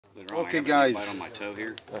Okay guys,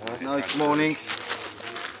 now it's morning,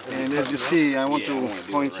 and as you see, I want to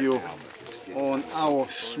point you on our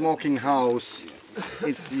smoking house.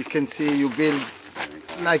 You can see you build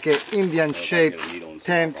like an Indian shaped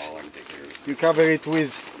tent. You cover it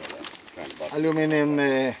with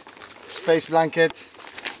aluminum space blanket,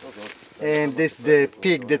 and this is the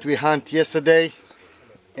pig that we hunt yesterday,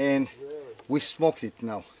 and we smoked it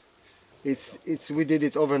now. We did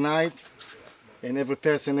it overnight, and every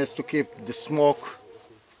person has to keep the smoke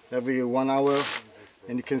every 1 hour,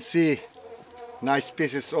 and you can see nice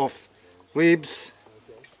pieces of ribs.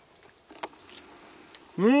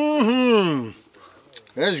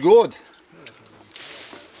 That's good.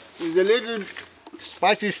 With a little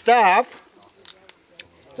spicy stuff,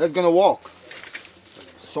 that's gonna work.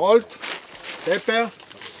 Salt, pepper,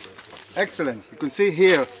 excellent. You can see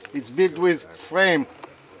here it's built with frame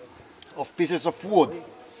of pieces of wood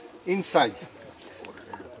inside,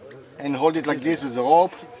 and hold it like this with a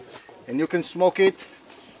rope, and you can smoke it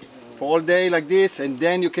for all day like this, and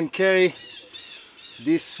then you can carry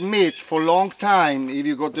this meat for a long time. If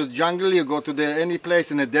you go to the jungle, you go to any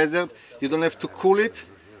place in the desert, you don't have to cool it,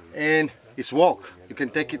 and it's work. You can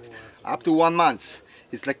take it up to 1 month.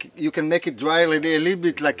 It's like you can make it dry a little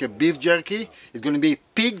bit like a beef jerky. It's going to be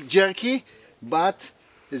pig jerky, but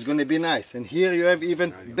it's going to be nice. And here you have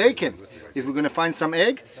even bacon. If we're going to find some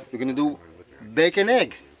egg, we're going to do bacon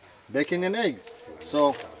and eggs.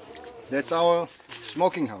 So that's our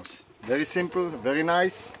smoking house. Very simple, very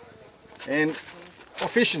nice, and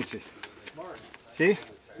efficiency. See,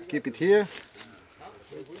 keep it here.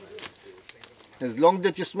 As long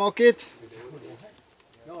as you smoke it,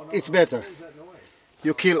 it's better.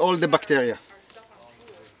 You kill all the bacteria.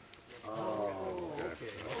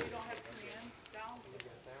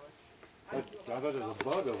 I thought there was a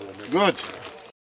bug over there. Good.